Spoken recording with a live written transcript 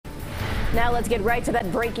Now let's get right to that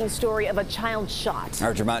breaking story of a child shot.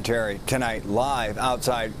 Our Jermont Terry tonight live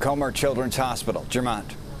outside Comer Children's Hospital.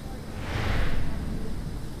 Jermont.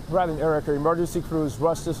 Brad and Erica, emergency crews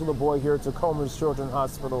rushed this little boy here to Comer's Children's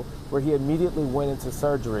Hospital, where he immediately went into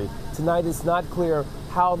surgery. Tonight it's not clear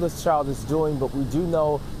how this child is doing, but we do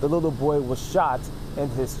know the little boy was shot in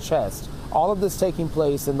his chest. All of this taking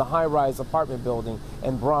place in the high-rise apartment building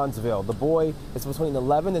in Bronzeville. The boy is between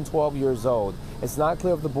 11 and 12 years old. It's not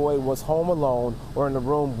clear if the boy was home alone or in a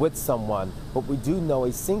room with someone, but we do know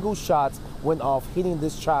a single shot went off, hitting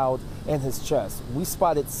this child in his chest. We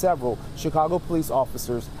spotted several Chicago police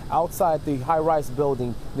officers outside the high-rise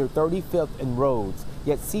building near 35th and Rhodes.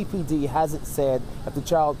 Yet CPD hasn't said if the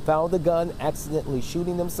child found the gun accidentally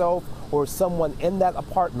shooting himself or someone in that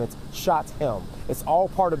apartment shot him. It's all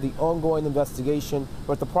part of the ongoing investigation,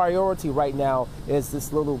 but the priority right now is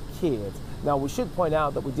this little kid. Now, we should point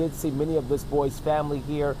out that we did see many of this boy's family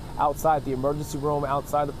here outside the emergency room,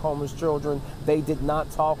 outside of Comer's Children. They did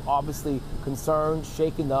not talk, obviously concerned,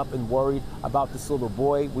 shaken up, and worried about this little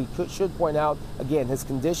boy. We should point out, again, his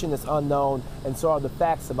condition is unknown, and so are the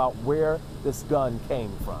facts about where this gun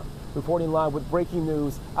came from. Reporting live with breaking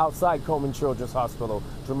news outside Comer Children's Hospital,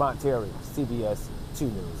 Jermont Terry, CBS 2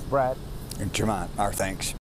 News. Brad? Jermont, our thanks.